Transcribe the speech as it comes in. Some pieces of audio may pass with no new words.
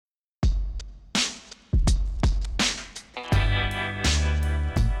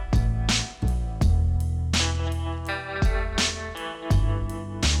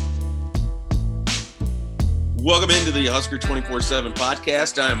Welcome into the Husker 24/7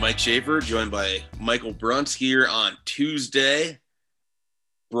 podcast. I'm Mike Schaefer, joined by Michael Bruntz here on Tuesday.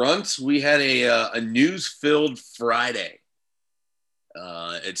 Bruntz, we had a news-filled Friday.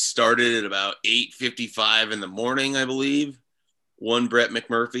 It started at about 8:55 in the morning, I believe. One Brett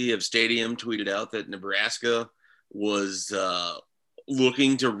McMurphy of Stadium tweeted out that Nebraska was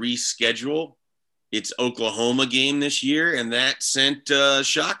looking to reschedule its Oklahoma game this year, and that sent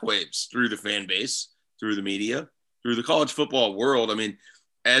shockwaves through the fan base, through the media, through the college football world. I mean,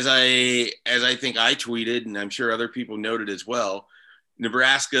 as I think I tweeted, and I'm sure other people noted as well,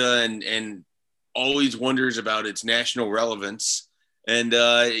 Nebraska and always wonders about its national relevance. And,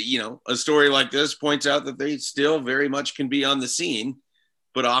 a story like this points out that they still very much can be on the scene,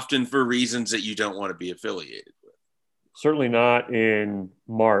 but often for reasons that you don't want to be affiliated with. Certainly not in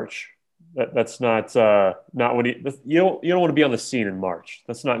March. That's not when you don't want to be on the scene in March.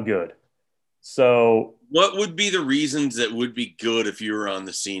 That's not good. So, what would be the reasons that would be good if you were on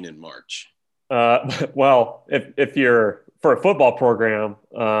the scene in March? Well, if you're for a football program,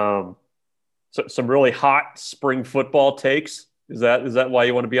 some really hot spring football takes. Is that why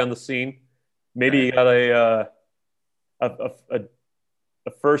you want to be on the scene? Maybe you got a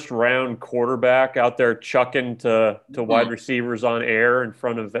first round quarterback out there chucking to wide receivers on air in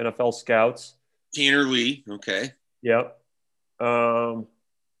front of NFL scouts. Tanner Lee, okay. Yep.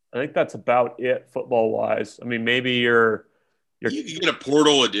 I think that's about it football wise. I mean, maybe you get a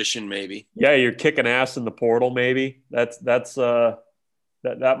portal edition, maybe. Yeah, you're kicking ass in the portal, maybe. That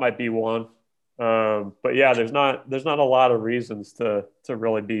might be one. But yeah, there's not a lot of reasons to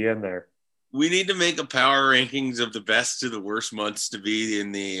really be in there. We need to make a power rankings of the best to the worst months to be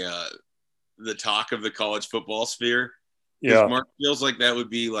in the talk of the college football sphere. Yeah, Mark feels like that would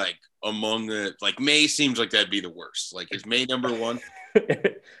be like among the May seems like that'd be the worst. Like, is May number one?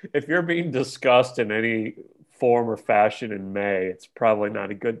 If you're being discussed in any form or fashion in May, it's probably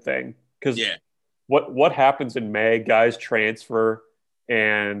not a good thing. Because what happens in May? Guys transfer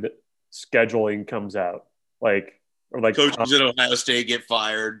and scheduling comes out. Like coaches at Ohio State get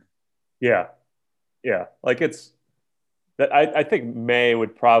fired. Yeah. Like it's that. I think May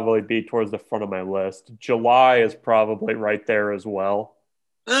would probably be towards the front of my list. July is probably right there as well.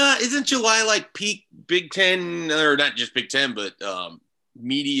 Isn't July like peak Big Ten, or not just Big Ten, but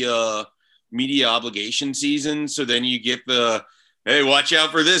media obligation season? So then you get hey, watch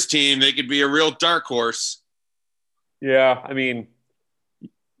out for this team. They could be a real dark horse. Yeah, I mean,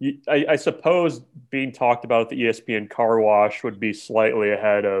 I suppose being talked about at the ESPN car wash would be slightly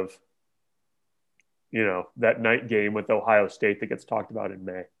ahead of, that night game with Ohio State that gets talked about in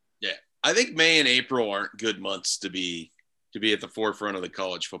May. Yeah, I think May and April aren't good months to be at the forefront of the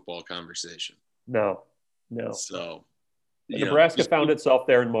college football conversation. No. So, Nebraska found itself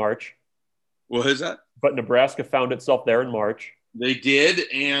there in March. What is that? But Nebraska found itself there in March. They did,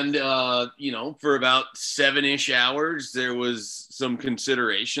 and for about 7-ish hours, there was some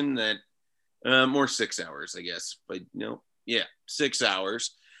consideration that, more 6 hours, I guess. But 6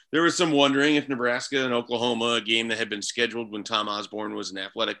 hours. There was some wondering if Nebraska and Oklahoma, a game that had been scheduled when Tom Osborne was an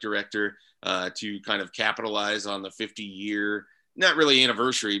athletic director, to kind of capitalize on the 50-year, not really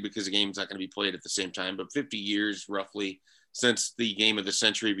anniversary because the game's not going to be played at the same time, but 50 years roughly since the game of the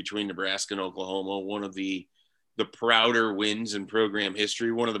century between Nebraska and Oklahoma, one of the prouder wins in program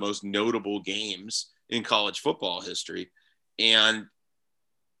history, one of the most notable games in college football history. And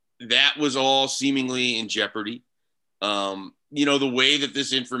that was all seemingly in jeopardy. The way that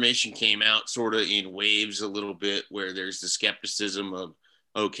this information came out sort of in waves a little bit, where there's the skepticism of,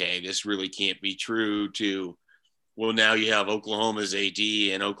 okay, this really can't be true, to, well, now you have Oklahoma's AD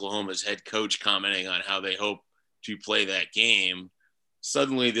and Oklahoma's head coach commenting on how they hope to play that game.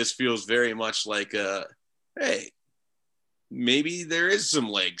 Suddenly this feels very much like hey, maybe there is some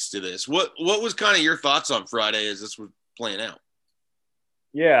legs to this. What was kind of your thoughts on Friday as this was playing out?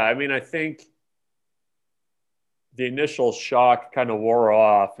 Yeah, I mean, I think the initial shock kind of wore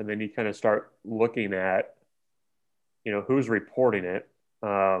off, and then you kind of start looking at, who's reporting it.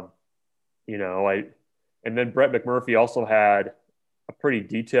 And then Brett McMurphy also had a pretty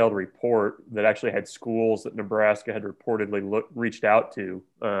detailed report that actually had schools that Nebraska had reportedly reached out to.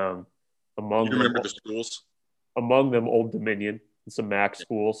 Among you remember the schools? Among them, Old Dominion and some MAC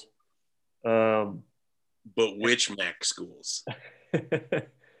schools. But which MAC schools?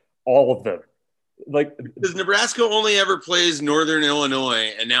 All of them. Because Nebraska only ever plays Northern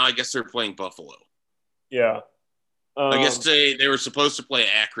Illinois, and now I guess they're playing Buffalo. Yeah. I guess they were supposed to play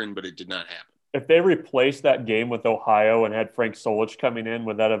Akron, but it did not happen. If they replaced that game with Ohio and had Frank Solich coming in,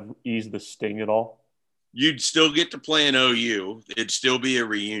 would that have eased the sting at all? You'd still get to play an OU. It'd still be a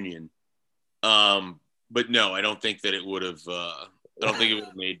reunion. but no, I don't think that it would have. I don't think it would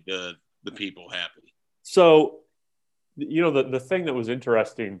have made the people happy. So, the thing that was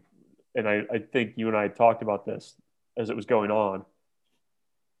interesting, and I think you and I talked about this as it was going on,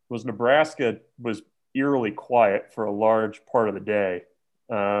 was Nebraska was eerily quiet for a large part of the day.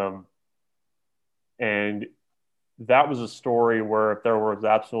 And that was a story where if there was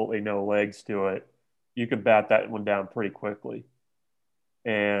absolutely no legs to it, you could bat that one down pretty quickly.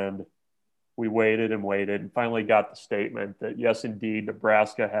 And we waited and waited and finally got the statement that, yes, indeed,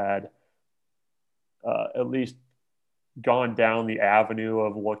 Nebraska had at least gone down the avenue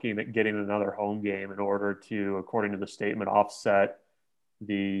of looking at getting another home game in order to, according to the statement, offset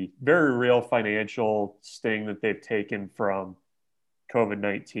the very real financial sting that they've taken from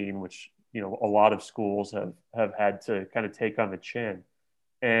COVID-19, which, a lot of schools have had to kind of take on the chin.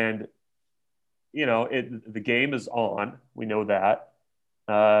 And, the game is on. We know that.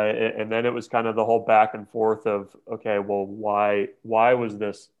 And then it was kind of the whole back and forth of, okay, well, why was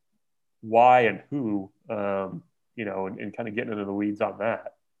this? Why and who? And kind of getting into the weeds on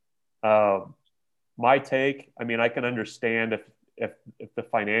that. My take, I mean, I can understand if the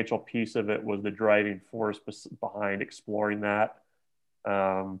financial piece of it was the driving force behind exploring that.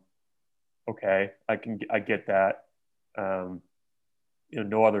 Okay, I get that.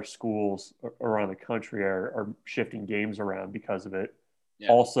 No other schools around the country are shifting games around because of it. Yeah.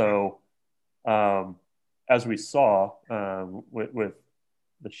 Also, as we saw with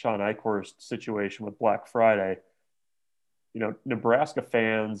the Sean Eichhorst situation with Black Friday, Nebraska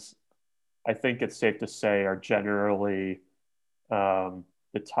fans, I think it's safe to say, are generally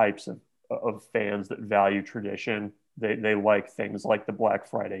the types of fans that value tradition. They like things like the Black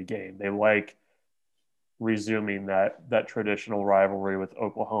Friday game. They like resuming that traditional rivalry with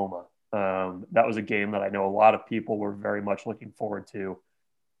Oklahoma. That was a game that I know a lot of people were very much looking forward to.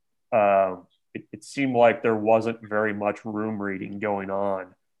 It seemed like there wasn't very much room reading going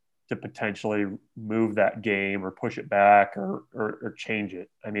on to potentially move that game or push it back or change it.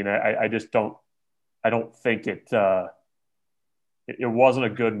 I mean, I just don't think it wasn't a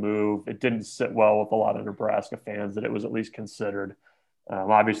good move. It didn't sit well with a lot of Nebraska fans that it was at least considered.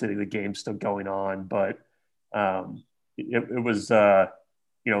 Obviously, the game's still going on, but it was,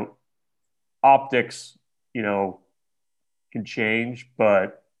 optics, can change,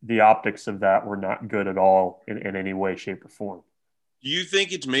 but the optics of that were not good at all in any way, shape, or form. Do you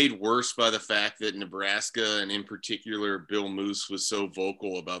think it's made worse by the fact that Nebraska, and in particular Bill Moos, was so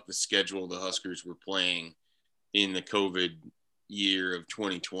vocal about the schedule the Huskers were playing in the COVID year of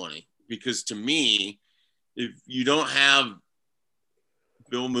 2020? Because to me, if you don't have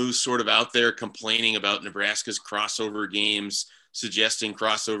Bill Moos sort of out there complaining about Nebraska's crossover games, suggesting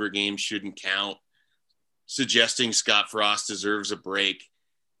crossover games shouldn't count, suggesting Scott Frost deserves a break,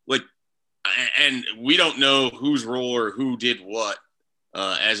 and we don't know whose role or who did what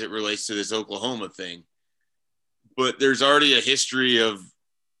as it relates to this Oklahoma thing. But there's already a history of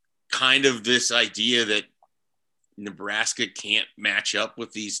kind of this idea that Nebraska can't match up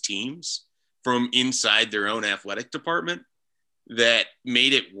with these teams from inside their own athletic department that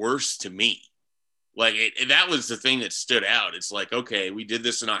made it worse to me. That was the thing that stood out. It's like, okay, we did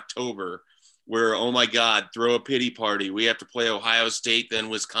this in October where, oh my God, throw a pity party. We have to play Ohio State, then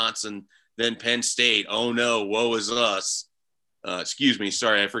Wisconsin, then Penn State. Oh no, woe is us. Excuse me.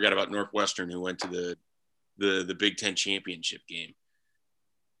 Sorry, I forgot about Northwestern, who went to the Big Ten championship game.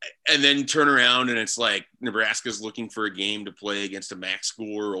 And then turn around and it's like Nebraska's looking for a game to play against a MAC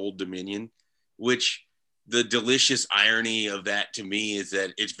school or Old Dominion, which the delicious irony of that to me is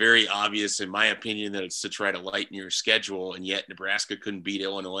that it's very obvious, in my opinion, that it's to try to lighten your schedule. And yet Nebraska couldn't beat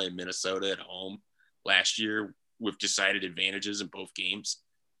Illinois and Minnesota at home last year with decided advantages in both games.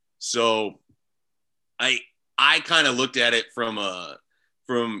 So I kind of looked at it from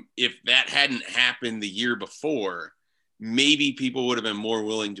if that hadn't happened the year before, maybe people would have been more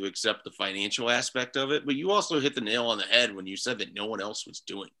willing to accept the financial aspect of it. But you also hit the nail on the head when you said that no one else was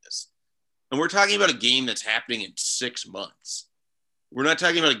doing this. And we're talking about a game that's happening in 6 months. We're not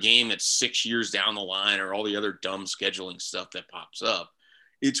talking about a game that's 6 years down the line or all the other dumb scheduling stuff that pops up.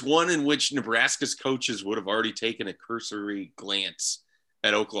 It's one in which Nebraska's coaches would have already taken a cursory glance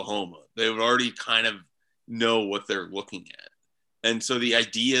at Oklahoma. They would already kind of know what they're looking at. And so the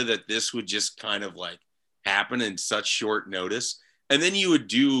idea that this would just kind of happen in such short notice, and then you would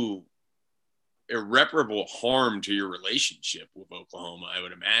do irreparable harm to your relationship with Oklahoma, I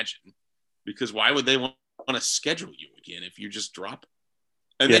would imagine, because why would they want to schedule you again if you just drop it?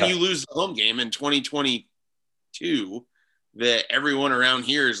 And then you lose the home game in 2022 that everyone around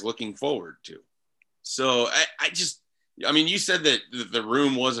here is looking forward to. So I mean, you said that the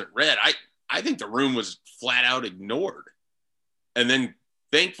room wasn't red. I think the room was flat out ignored. And then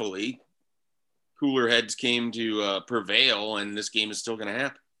thankfully, cooler heads came to prevail, and this game is still going to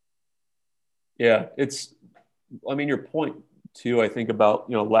happen. Yeah, your point too, I think about,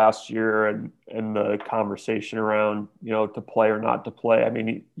 last year and the conversation around, to play or not to play. I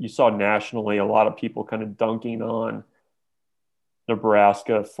mean, you saw nationally a lot of people kind of dunking on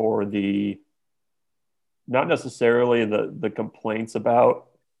Nebraska for not necessarily the complaints about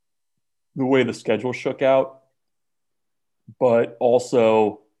the way the schedule shook out, but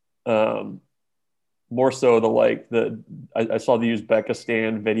also more so I saw the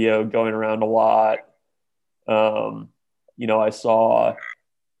Uzbekistan video going around a lot. I saw,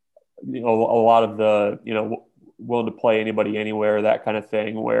 a lot of the, willing to play anybody anywhere, that kind of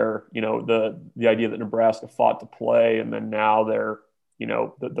thing, where, the idea that Nebraska fought to play, and then now they're,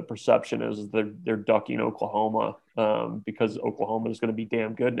 the perception is they're ducking Oklahoma because Oklahoma is going to be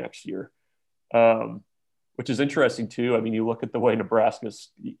damn good next year. Which is interesting too. I mean, you look at the way Nebraska's,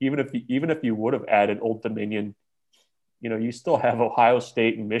 even if you would have added Old Dominion, you still have Ohio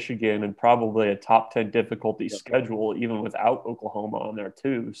State and Michigan and probably a top 10 difficulty schedule, even without Oklahoma on there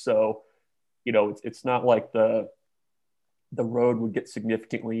too. So, it's not like the road would get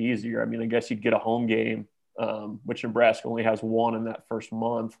significantly easier. I mean, I guess you'd get a home game, which Nebraska only has one in that first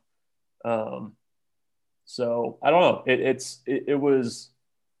month. So I don't know. It was.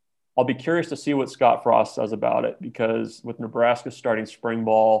 I'll be curious to see what Scott Frost says about it, because with Nebraska starting spring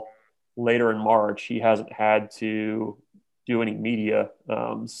ball later in March, he hasn't had to do any media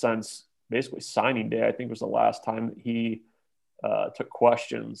since basically signing day. I think was the last time that he took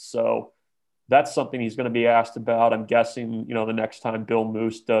questions. So that's something he's going to be asked about. I'm guessing, the next time Bill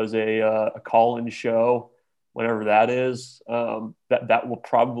Moose does a call-in show, whenever that is, that will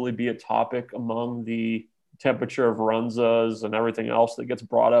probably be a topic among the temperature of Runzas and everything else that gets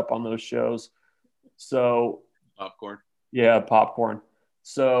brought up on those shows. So popcorn. Yeah, popcorn.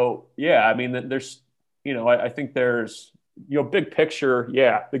 So yeah, I mean, there's, I think there's, big picture.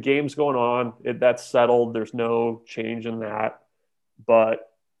 Yeah, the game's going on. That's settled. There's no change in that. But,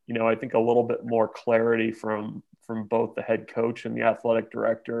 I think a little bit more clarity from both the head coach and the athletic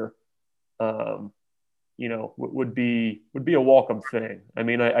director, would be a welcome thing. I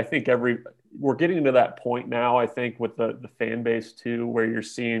mean, I think we're getting to that point now, I think, with the fan base too, where you're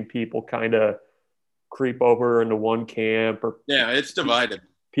seeing people kind of creep over into one camp, or it's divided.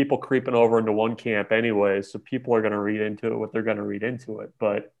 People creeping over into one camp anyway. So people are going to read into it what they're going to read into it.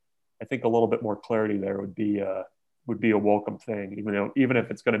 But I think a little bit more clarity there would be a welcome thing, even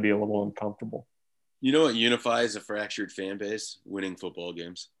if it's going to be a little uncomfortable. You know what unifies a fractured fan base? Winning football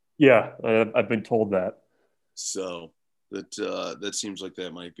games. Yeah, I've been told that. So that seems like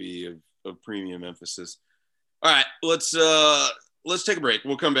that might be a premium emphasis. All right, let's take a break.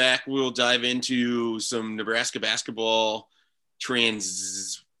 We'll come back. We'll dive into some Nebraska basketball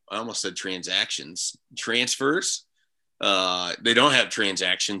I almost said transactions. Transfers. They don't have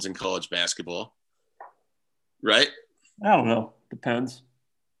transactions in college basketball, right? I don't know. Depends.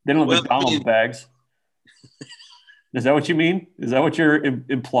 They don't have McDonald's bags. Is that what you mean? Is that what you're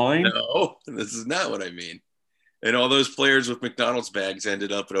implying? No, this is not what I mean. And all those players with McDonald's bags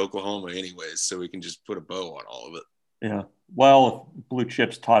ended up at Oklahoma anyways, so we can just put a bow on all of it. Yeah. Well, if Blue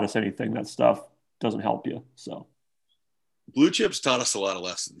Chips taught us anything, that stuff doesn't help you. So Blue Chips taught us a lot of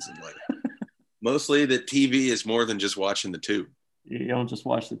lessons in life. Mostly that TV is more than just watching the tube. You don't just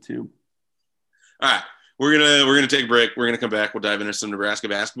watch the tube. All right. We're gonna take a break. We're gonna come back. We'll dive into some Nebraska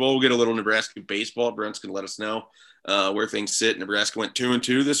basketball. We'll get a little Nebraska baseball. Brent's gonna let us know where things sit. Nebraska went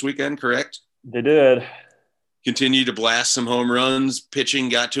 2-2 this weekend, correct? They did. Continue to blast some home runs. Pitching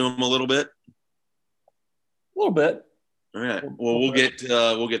got to them a little bit. A little bit. All right. Well, we'll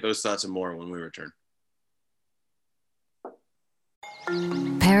get those thoughts and more when we return.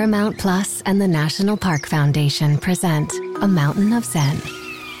 Paramount Plus and the National Park Foundation present A Mountain of Zen.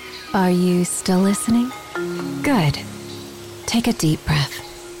 Are you still listening? Good. Take a deep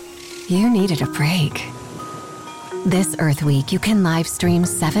breath. You needed a break. This Earth Week, you can live stream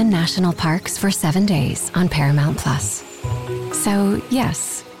 7 national parks for 7 days on Paramount Plus. So,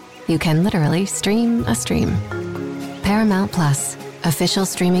 yes, you can literally stream a stream. Paramount Plus, official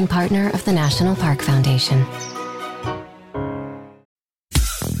streaming partner of the National Park Foundation.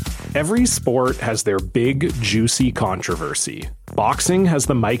 Every sport has their big, juicy controversy. Boxing has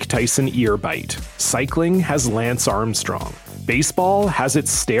the Mike Tyson ear bite. Cycling has Lance Armstrong. Baseball has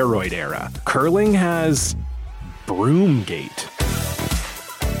its steroid era. Curling has Broomgate.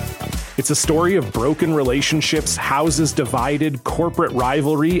 It's a story of broken relationships, houses divided, corporate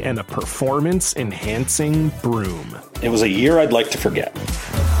rivalry, and a performance-enhancing broom. It was a year I'd like to forget.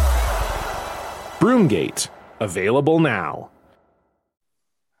 Broomgate, available now.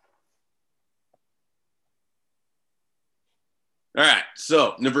 All right,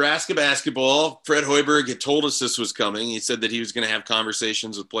 so Nebraska basketball. Fred Hoiberg had told us this was coming. He said that he was going to have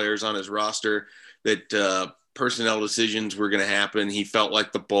conversations with players on his roster, that personnel decisions were going to happen. He felt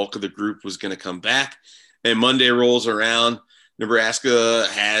like the bulk of the group was going to come back. And Monday rolls around. Nebraska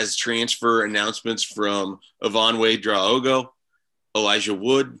has transfer announcements from Ivanwe Draogo, Elijah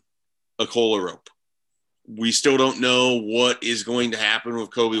Wood, Akola Rope. We still don't know what is going to happen with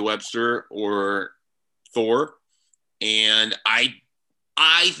Kobe Webster or Thor. And I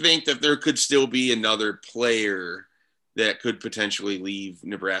think that there could still be another player that could potentially leave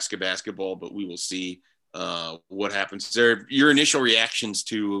Nebraska basketball, but we will see what happens there. Your initial reactions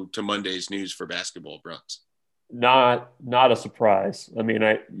to Monday's news for basketball, Bruns? Not a surprise. I mean,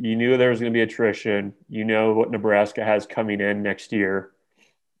 you knew there was going to be attrition. You know what Nebraska has coming in next year.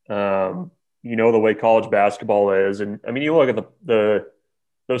 You know the way college basketball is, and I mean, you look at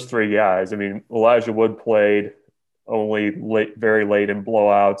those three guys. I mean, Elijah Wood played only very late in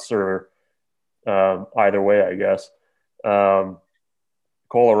blowouts, or either way, I guess. Akola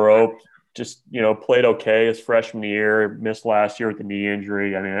Rope just, played okay his freshman year, missed last year with the knee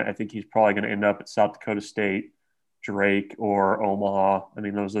injury. I mean, I think he's probably going to end up at South Dakota State, Drake, or Omaha. I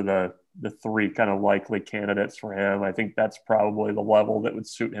mean, those are the three kind of likely candidates for him. I think that's probably the level that would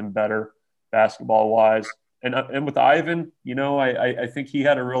suit him better basketball-wise. And with Ivan, I think he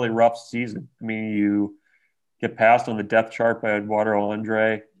had a really rough season. I mean, you get passed on the depth chart by Eduardo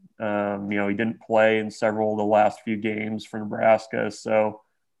Andre. He didn't play in several of the last few games for Nebraska. So,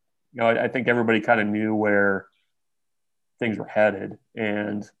 I think everybody kind of knew where things were headed.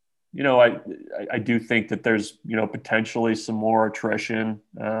 And, I do think that there's, potentially some more attrition.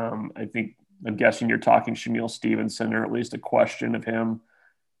 I'm guessing you're talking Shamil Stevenson, or at least a question of him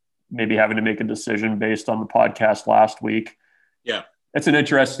maybe having to make a decision based on the podcast last week. Yeah. It's an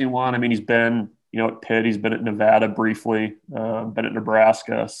interesting one. I mean, he's been, at Pitt, he's been at Nevada briefly, been at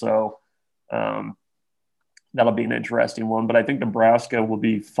Nebraska. So that'll be an interesting one. But I think Nebraska will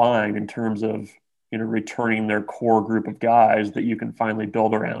be fine in terms of, returning their core group of guys that you can finally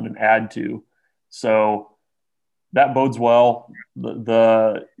build around and add to. So that bodes well.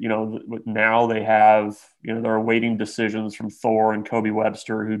 Now they have, they're awaiting decisions from Thor and Kobe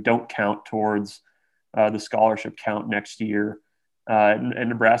Webster, who don't count towards the scholarship count next year. And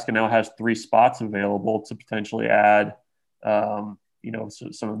Nebraska now has 3 spots available to potentially add, some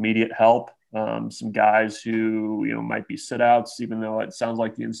immediate help, some guys who, might be sit-outs, even though it sounds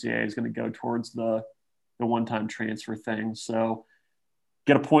like the NCAA is going to go towards the one-time transfer thing. So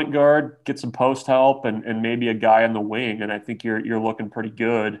get a point guard, get some post help, and maybe a guy on the wing. And I think you're looking pretty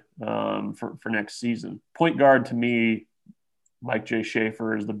good for next season. Point guard, to me, Mike J.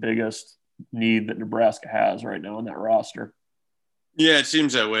 Schaefer is the biggest need that Nebraska has right now on that roster. Yeah, it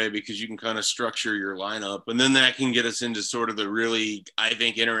seems that way, because you can kind of structure your lineup, and then that can get us into sort of the really, I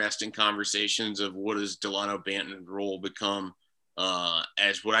think, interesting conversations of what does Delano Banton's role become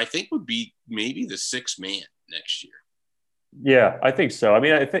as what I think would be maybe the 6th man next year. Yeah, I think so. I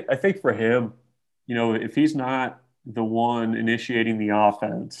mean, I think for him, if he's not the one initiating the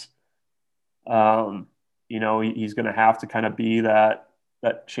offense, he's going to have to kind of be that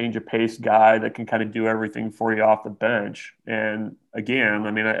change of pace guy that can kind of do everything for you off the bench. And again,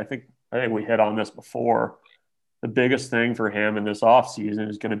 I mean, I think we hit on this before. The biggest thing for him in this offseason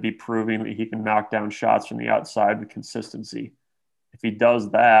is going to be proving that he can knock down shots from the outside with consistency. If he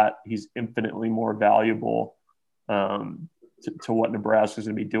does that, he's infinitely more valuable to what Nebraska is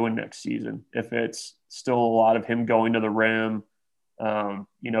going to be doing next season. If it's still a lot of him going to the rim, kind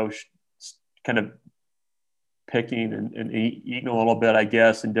of picking and eating a little bit, I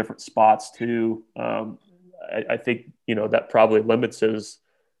guess, in different spots too. I think, that probably limits his,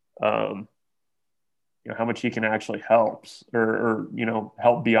 how much he can actually help or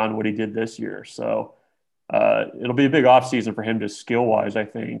help beyond what he did this year. So it'll be a big offseason for him just skill-wise, I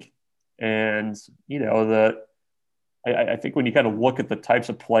think. And, I think when you kind of look at the types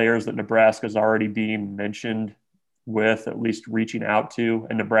of players that Nebraska is already being mentioned with, at least reaching out to,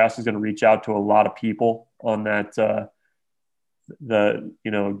 and Nebraska is going to reach out to a lot of people on that, guys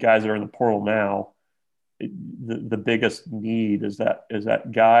that are in the portal now. The biggest need is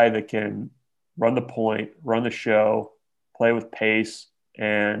that guy that can run the point, run the show, play with pace,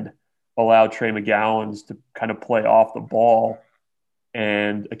 and allow Trey McGowens to kind of play off the ball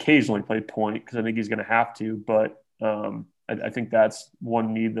and occasionally play point, because I think he's going to have to. But I think that's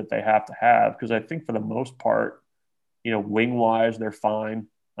one need that they have to have, because I think for the most part, wing-wise, they're fine.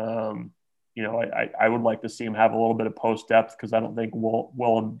 I would like to see him have a little bit of post depth, because I don't think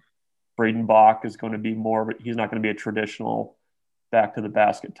Willem Friedenbach is going to be more, but he's not going to be a traditional back to the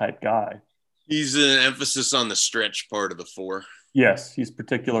basket type guy. He's an emphasis on the stretch part of the four. Yes, he's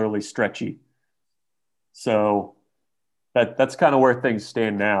particularly stretchy. So that's kind of where things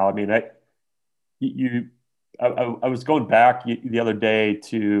stand now. I mean, I was going back the other day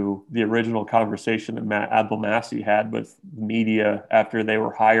to the original conversation that Matt Abdelmassih had with media after they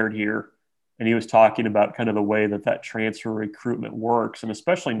were hired here. And he was talking about kind of the way that transfer recruitment works. And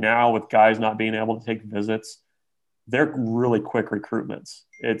especially now with guys not being able to take visits, they're really quick recruitments.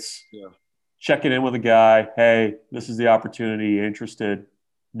 It's checking in with a guy. Hey, this is the opportunity. Interested?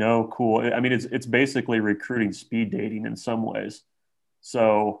 No, cool. I mean, it's basically recruiting speed dating in some ways.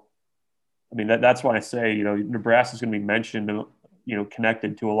 So, I mean, that's why I say, Nebraska is going to be mentioned,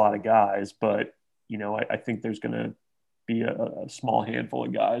 connected to a lot of guys, but, I think there's going to be a small handful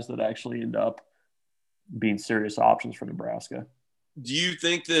of guys that actually end up being serious options for Nebraska. Do you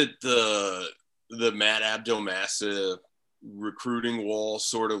think that the Matt Abdelmassih recruiting wall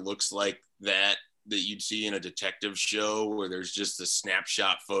sort of looks like that you'd see in a detective show where there's just the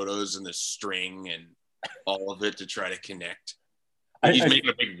snapshot photos and the string and all of it to try to connect? He's making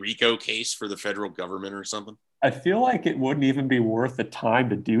a big RICO case for the federal government or something. I feel like it wouldn't even be worth the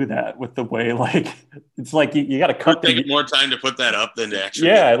time to do that with the way, it's like you got to cut. Take more time to put that up than to actually.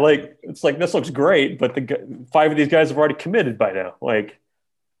 Yeah, it's like this looks great, but the 5 of these guys have already committed by now. Like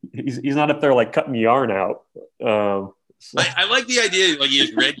he's not up there cutting yarn out. So. I like the idea. He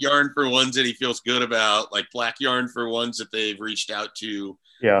has red yarn for ones that he feels good about, black yarn for ones that they've reached out to.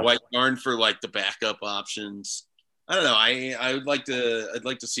 Yeah, white yarn for the backup options. I don't know. I'd like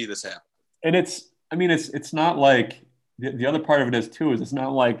to see this happen. And it's not like the other part of it is too, is it's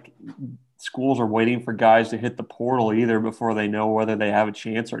not like schools are waiting for guys to hit the portal either before they know whether they have a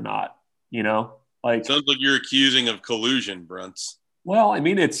chance or not, sounds like you're accusing of collusion, Brunts. Well, I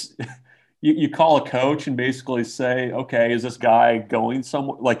mean, it's, you call a coach and basically say, okay, is this guy going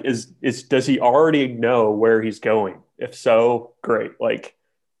somewhere? Does he already know where he's going? If so, great.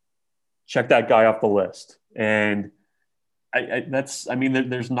 Check that guy off the list. And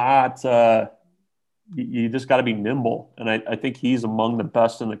there's not, you just got to be nimble. And I think he's among the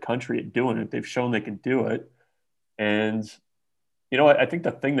best in the country at doing it. They've shown they can do it. And, I think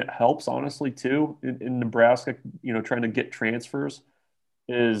the thing that helps honestly too in Nebraska, trying to get transfers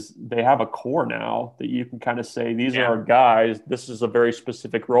is they have a core now that you can kind of say, these are our guys. This is a very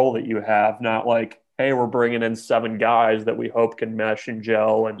specific role that you have, not hey, we're bringing in 7 guys that we hope can mesh and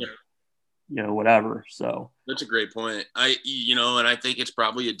gel and, whatever. So that's a great point. And I think it's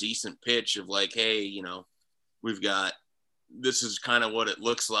probably a decent pitch of hey, this is kind of what it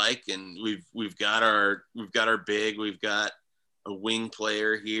looks like. And we've got our big, we've got a wing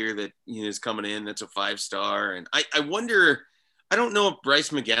player here that is coming in. That's a 5-star. And I wonder, I don't know if Bryce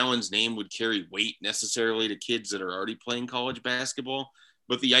McGowan's name would carry weight necessarily to kids that are already playing college basketball,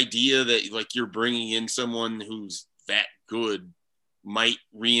 but the idea that you're bringing in someone who's that good might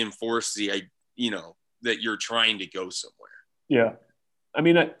reinforce the, that you're trying to go somewhere. Yeah. I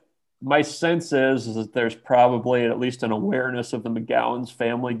mean, my sense is that there's probably at least an awareness of the McGowan's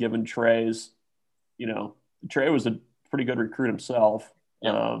family, given Trey's, Trey was a pretty good recruit himself.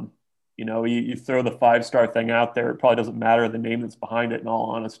 Yeah. You throw the 5-star thing out there, it probably doesn't matter the name that's behind it in all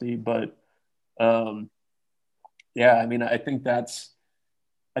honesty, but I think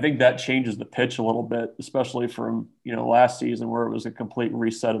that changes the pitch a little bit, especially from, last season where it was a complete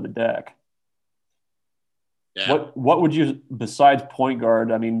reset of the deck. Yeah. What would you, besides point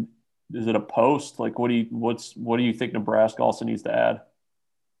guard, I mean, is it a post? What do you think Nebraska also needs to add?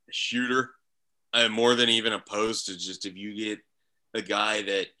 Shooter. More than even a post, is just if you get a guy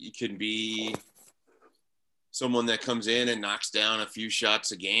that can be someone that comes in and knocks down a few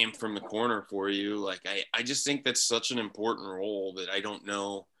shots a game from the corner for you. I just think that's such an important role that I don't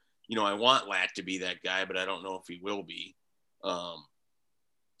know, I want Lat to be that guy, but I don't know if he will be.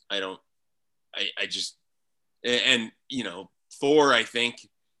 Thor, I think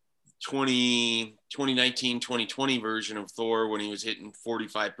 2019, 2020 version of Thor, when he was hitting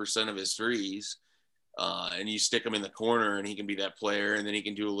 45% of his threes, and you stick him in the corner and he can be that player, and then he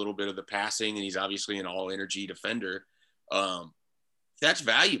can do a little bit of the passing, and he's obviously an all energy defender. That's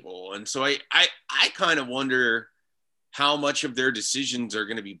valuable. And so I kind of wonder how much of their decisions are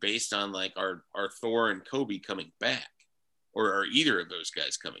going to be based on are Thor and Kobe coming back, or are either of those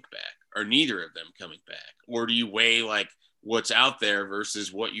guys coming back, or neither of them coming back? Or do you weigh what's out there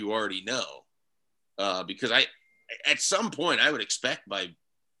versus what you already know? Because at some point I would expect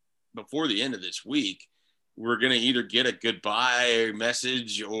before the end of this week, we're going to either get a goodbye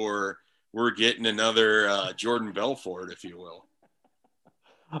message or we're getting another Jordan Belfort, if you will.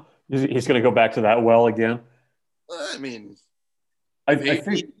 He's going to go back to that well again. I mean, I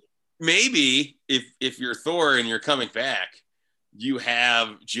think maybe if you're Thor and you're coming back, you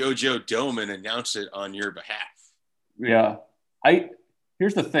have JoJo Domann announce it on your behalf. Yeah.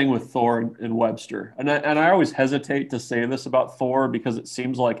 Here's the thing with Thor and Webster. And I always hesitate to say this about Thor because it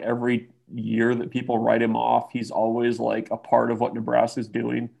seems like every year that people write him off, he's always like a part of what Nebraska's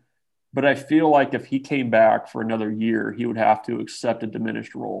doing. But I feel like if he came back for another year, he would have to accept a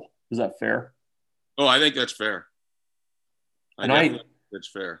diminished role. Is that fair? Oh, I think that's fair. That's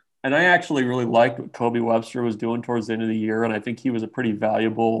fair. And I actually really liked what Kobe Webster was doing towards the end of the year. And I think he was a pretty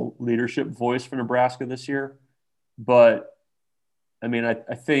valuable leadership voice for Nebraska this year. But, I mean, I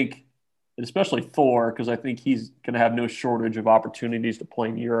think, especially Thor, because I think he's going to have no shortage of opportunities to play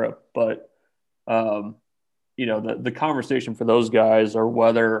in Europe. But, you know, the conversation for those guys are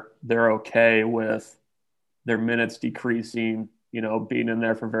whether they're okay with their minutes decreasing, you know, being in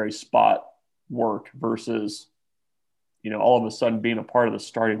there for very spot work versus, you know, all of a sudden being a part of the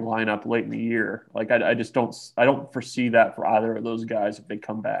starting lineup late in the year. Like, I just don't foresee that for either of those guys if they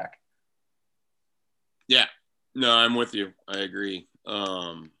come back. Yeah, no, I'm with you. I agree.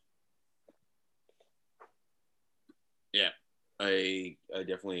 Yeah, I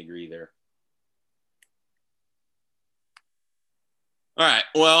definitely agree there. All right.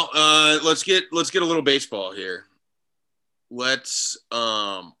 Well, let's get a little baseball here.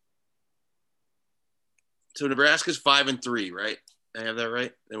 So Nebraska's 5-3, right? I have that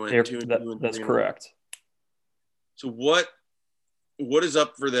right? They went 2-2. That's correct. So what is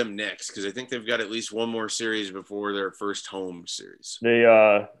up for them next? Because I think they've got at least one more series before their first home series. They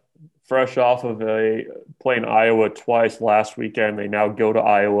fresh off of playing Iowa twice last weekend. They now go to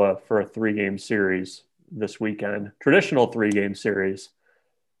Iowa for a 3-game series this weekend. Traditional 3-game series.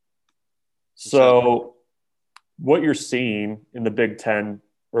 So what you're seeing in the Big Ten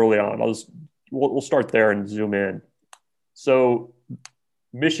early on, we'll start there and zoom in. So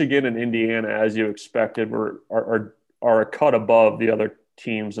Michigan and Indiana, as you expected, are a cut above the other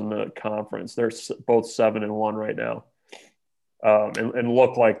teams in the conference. They're both 7-1 right now, and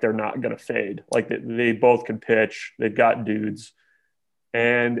look like they're not going to fade. Like they both can pitch. They've got dudes,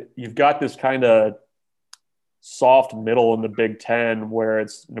 and you've got this kind of soft middle in the Big Ten where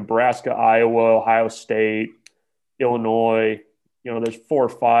it's Nebraska, Iowa, Ohio State, Illinois. You know, there's 4 or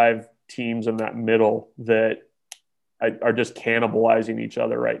 5 teams in that middle that are just cannibalizing each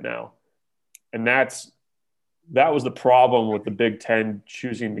other right now. And that was the problem with the Big Ten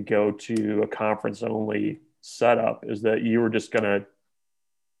choosing to go to a conference only setup, is that you were just going to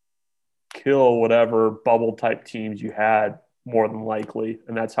kill whatever bubble type teams you had more than likely.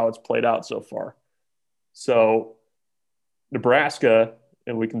 And that's how it's played out so far. So Nebraska,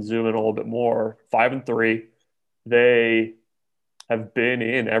 and we can zoom in a little bit more, 5-3, they have been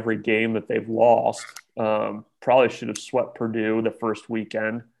in every game that they've lost. Probably should have swept Purdue the first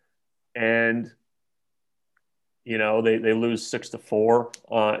weekend. And, you know, they lose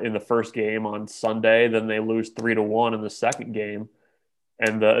 6-4 in the first game on Sunday. Then they lose 3-1 in the second game.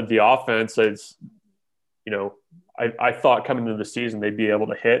 And the offense is, you know, I thought coming into the season they'd be able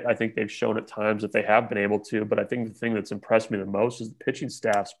to hit. I think they've shown at times that they have been able to. But I think the thing that's impressed me the most is the pitching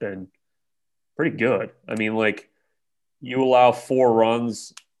staff's been pretty good. I mean, like, you allow 4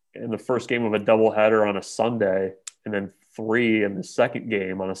 runs in the first game of a doubleheader on a Sunday and then 3 in the second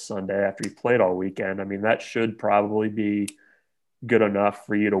game on a Sunday after you played all weekend. I mean, that should probably be good enough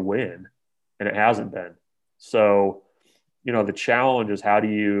for you to win, and it hasn't been. So, you know, the challenge is how do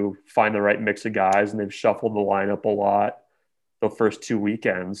you find the right mix of guys, and they've shuffled the lineup a lot the first 2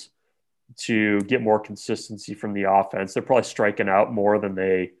 weekends to get more consistency from the offense. They're probably striking out more than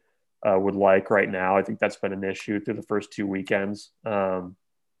they would like right now. I think that's been an issue through the first 2 weekends.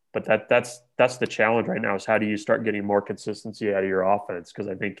 But that's the challenge right now, is how do you start getting more consistency out of your offense? Because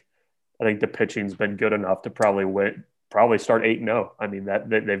I think the pitching's been good enough to probably start 8-0. I mean, that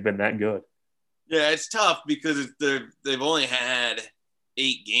they've been that good. Yeah, it's tough because they've only had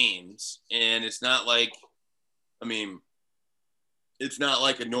 8 games, and it's not like, I mean, it's not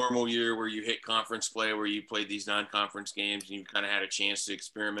like a normal year where you hit conference play where you played these non-conference games and you kind of had a chance to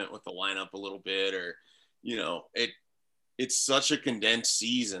experiment with the lineup a little bit, or, you know, it's such a condensed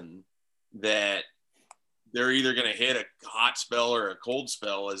season that they're either going to hit a hot spell or a cold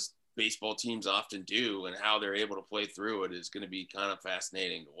spell, as baseball teams often do, and how they're able to play through it is going to be kind of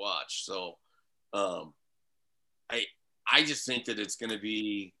fascinating to watch. So I just think that it's going to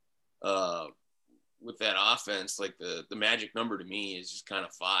be with that offense, like the magic number to me is just kind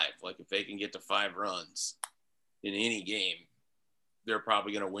of 5. Like, if they can get to 5 runs in any game, they're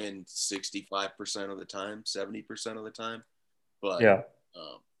probably going to win 65% of the time, 70% of the time. But yeah,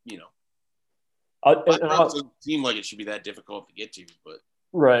 you know, it doesn't seem like it should be that difficult to get to, but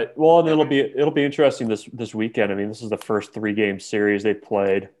right. Well, and it'll be interesting this weekend. I mean, this is the first 3-game series they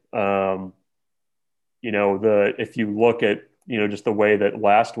played. If you look at just the way that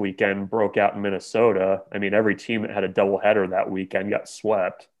last weekend broke out in Minnesota, I mean, every team that had a doubleheader that weekend got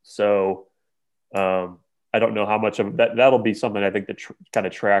swept. So I don't know how much of that'll be something I think to kind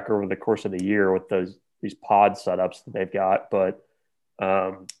of track over the course of the year with these pod setups that they've got. But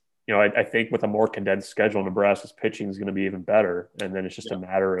I think with a more condensed schedule, Nebraska's pitching is going to be even better, and then it's just a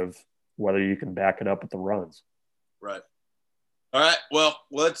matter of whether you can back it up with the runs. Right. All right. Well,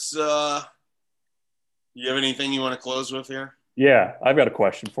 let's. You have anything you want to close with here? Yeah, I've got a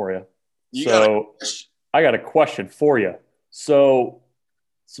question for you. I got a question for you. So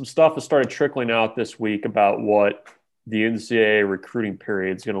some stuff has started trickling out this week about what the NCAA recruiting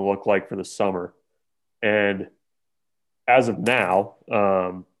period is going to look like for the summer. And as of now,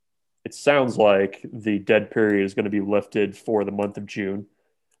 it sounds like the dead period is going to be lifted for the month of June.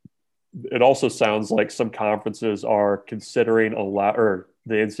 It also sounds like some conferences are considering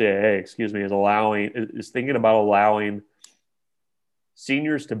the NCAA, is thinking about allowing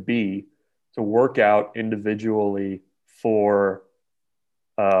seniors to work out individually for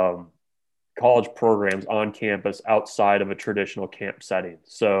college programs on campus outside of a traditional camp setting.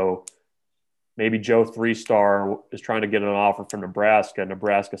 So maybe Joe 3-star is trying to get an offer from Nebraska.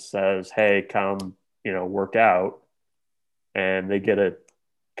 Nebraska says, hey, come, work out. And they get to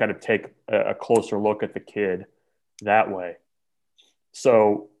kind of take a closer look at the kid that way.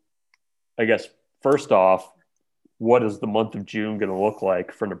 So I guess first off, what is the month of June going to look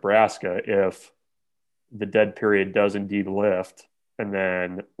like for Nebraska if the dead period does indeed lift? And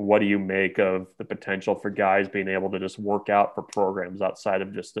then what do you make of the potential for guys being able to just work out for programs outside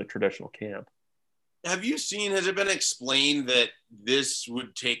of just the traditional camp? Has it been explained that this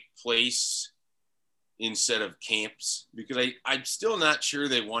would take place instead of camps? Because I'm still not sure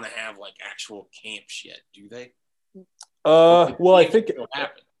they want to have like actual camps yet, do they? Well, I think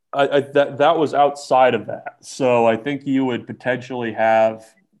that was outside of that. So I think you would potentially have,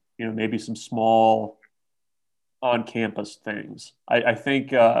 maybe some small on-campus things. I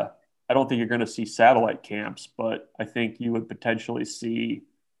think I don't think you're going to see satellite camps, but I think you would potentially see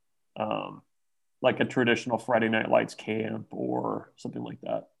like a traditional Friday Night Lights camp or something like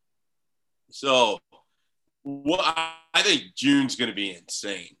that. So I think June's going to be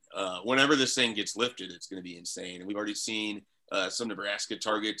insane. Whenever this thing gets lifted, it's going to be insane. And we've already seen some Nebraska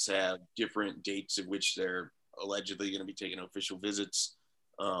targets have different dates at which they're allegedly going to be taking official visits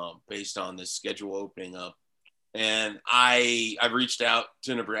based on this schedule opening up. And I've reached out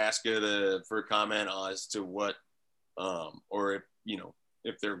to Nebraska for a comment as to what, or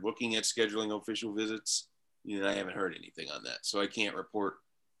if they're looking at scheduling official visits. I haven't heard anything on that, so I can't report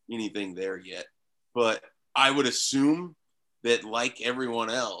anything there yet. But I would assume that, like everyone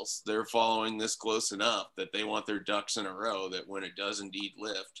else, they're following this close enough that they want their ducks in a row, that when it does indeed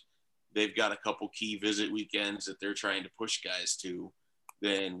lift, they've got a couple key visit weekends that they're trying to push guys to.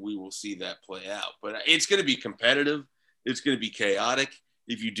 Then we will see that play out. But it's going to be competitive. It's going to be chaotic.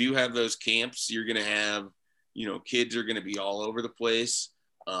 If you do have those camps, you're going to have, kids are going to be all over the place.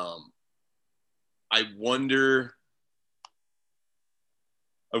 I wonder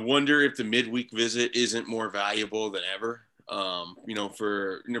if the midweek visit isn't more valuable than ever.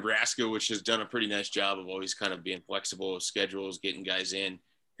 For Nebraska, which has done a pretty nice job of always kind of being flexible with schedules, getting guys in,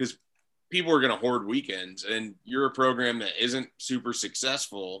 because people are going to hoard weekends, and you're a program that isn't super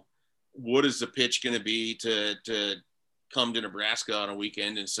successful. What is the pitch going to be to come to Nebraska on a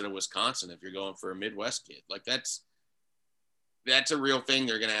weekend instead of Wisconsin if you're going for a Midwest kid? Like that's a real thing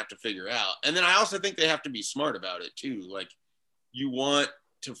they're going to have to figure out. And then I also think they have to be smart about it too. Like, you want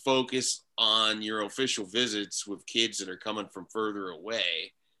to focus on your official visits with kids that are coming from further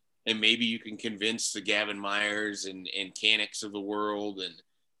away. And maybe you can convince the Gavin Myers and Canics of the world and,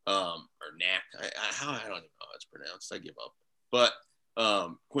 or Knack. I don't even know how it's pronounced. I give up. But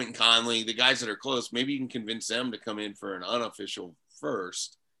Quentin Conley, the guys that are close, maybe you can convince them to come in for an unofficial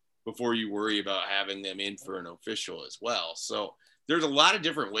first before you worry about having them in for an official as well. So there's a lot of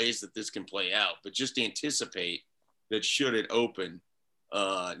different ways that this can play out, but just anticipate that should it open,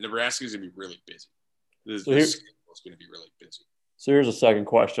 Nebraska is going to be really busy. This schedule is going to be really busy. So here's a second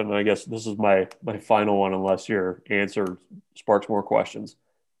question. I guess this is my final one, unless your answer sparks more questions.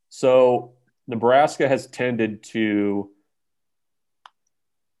 So Nebraska has tended to,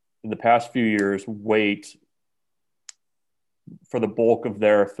 in the past few years, wait for the bulk of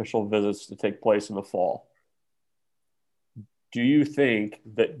their official visits to take place in the fall. Do you think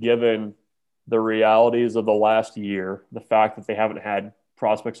that, given the realities of the last year, the fact that they haven't had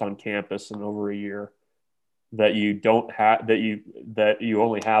prospects on campus in over a year, that you don't have that you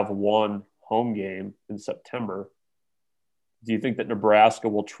only have one home game in September. Do you think that Nebraska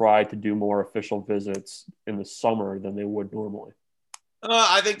will try to do more official visits in the summer than they would normally?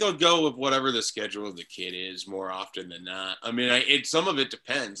 I think they'll go with whatever the schedule of the kid is more often than not. I mean, some of it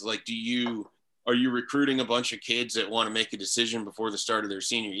depends. Like, are you recruiting a bunch of kids that want to make a decision before the start of their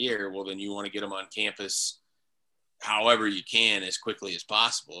senior year? Well, then you want to get them on campus however you can as quickly as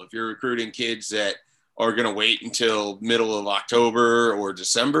possible. If you're recruiting kids that are going to wait until middle of October or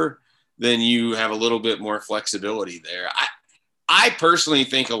December, then you have a little bit more flexibility there. I personally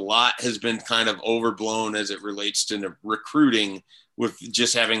think a lot has been kind of overblown as it relates to recruiting with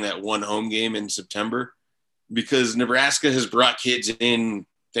just having that one home game in September, because Nebraska has brought kids in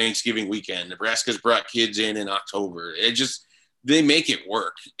Thanksgiving weekend. Nebraska's brought kids in October. They make it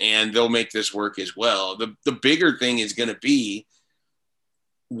work, and they'll make this work as well. The bigger thing is going to be,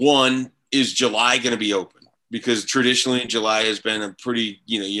 one, is July going to be open? Because traditionally July has been a pretty,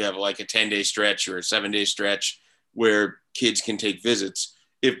 you have like a 10-day stretch or a 7-day stretch where kids can take visits.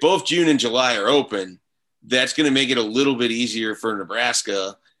 If both June and July are open, that's going to make it a little bit easier for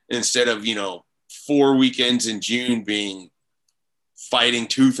Nebraska, instead of, 4 weekends in June being fighting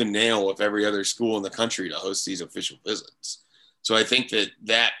tooth and nail with every other school in the country to host these official visits. So I think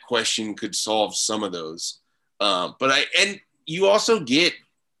that question could solve some of those. And you also get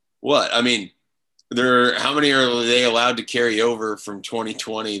what? I mean, how many are they allowed to carry over from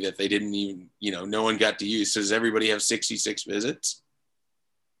 2020 that they didn't even, no one got to use? So does everybody have 66 visits?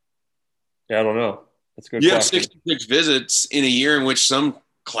 Yeah, I don't know. That's a good. You have 66 visits in a year in which some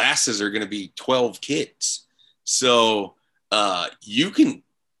classes are going to be 12 kids. So you can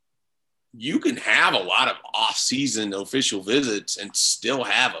have a lot of off-season official visits and still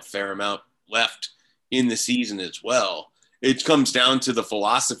have a fair amount left in the season as well. It comes down to the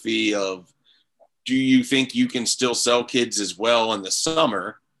philosophy of, do you think you can still sell kids as well in the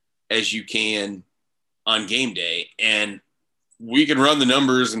summer as you can on game day? And we can run the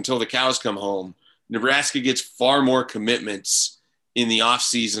numbers until the cows come home. Nebraska gets far more commitments in the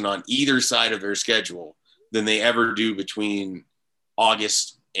offseason on either side of their schedule than they ever do between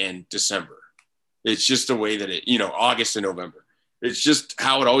August and December. It's just the way that August and November. It's just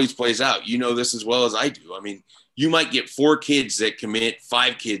how it always plays out. You know this as well as I do. I mean, you might get 4 kids that commit,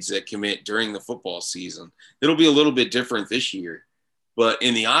 5 kids that commit during the football season. It'll be a little bit different this year, but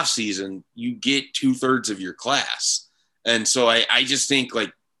in the off season, you get 2/3 of your class. And so I just think,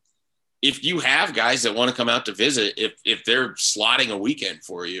 like, if you have guys that want to come out to visit, if they're slotting a weekend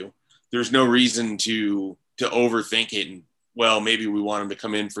for you, there's no reason to overthink it. And, well, maybe we want them to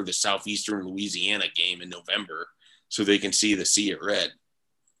come in for the Southeastern Louisiana game in November so they can see the Sea of Red.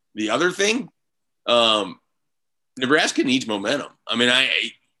 The other thing, Nebraska needs momentum. I mean,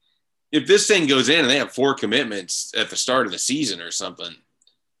 if this thing goes in and they have 4 commitments at the start of the season or something,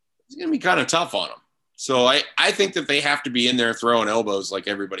 it's going to be kind of tough on them. So I think that they have to be in there throwing elbows like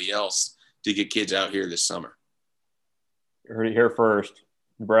everybody else to get kids out here this summer. You heard it here first.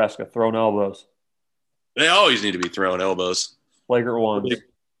 Nebraska throwing elbows. They always need to be throwing elbows. Flagrant ones.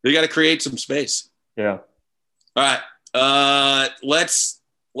 They got to create some space. Yeah. All right. Let's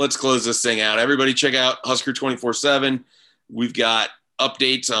close this thing out. Everybody check out Husker 24/7. We've got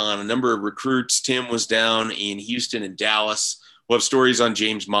updates on a number of recruits. Tim was down in Houston and Dallas. We'll have stories on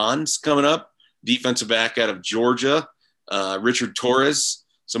James Mons coming up, defensive back out of Georgia. Richard Torres,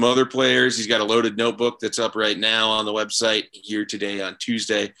 some other players. He's got a loaded notebook that's up right now on the website here today on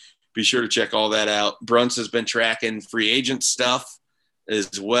Tuesday. Be sure to check all that out. Bruns has been tracking free agent stuff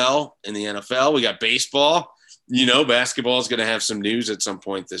as well in the NFL. We got baseball. Basketball is going to have some news at some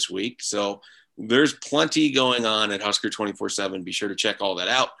point this week. So there's plenty going on at Husker 24/7. Be sure to check all that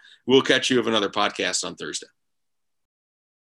out. We'll catch you with another podcast on Thursday.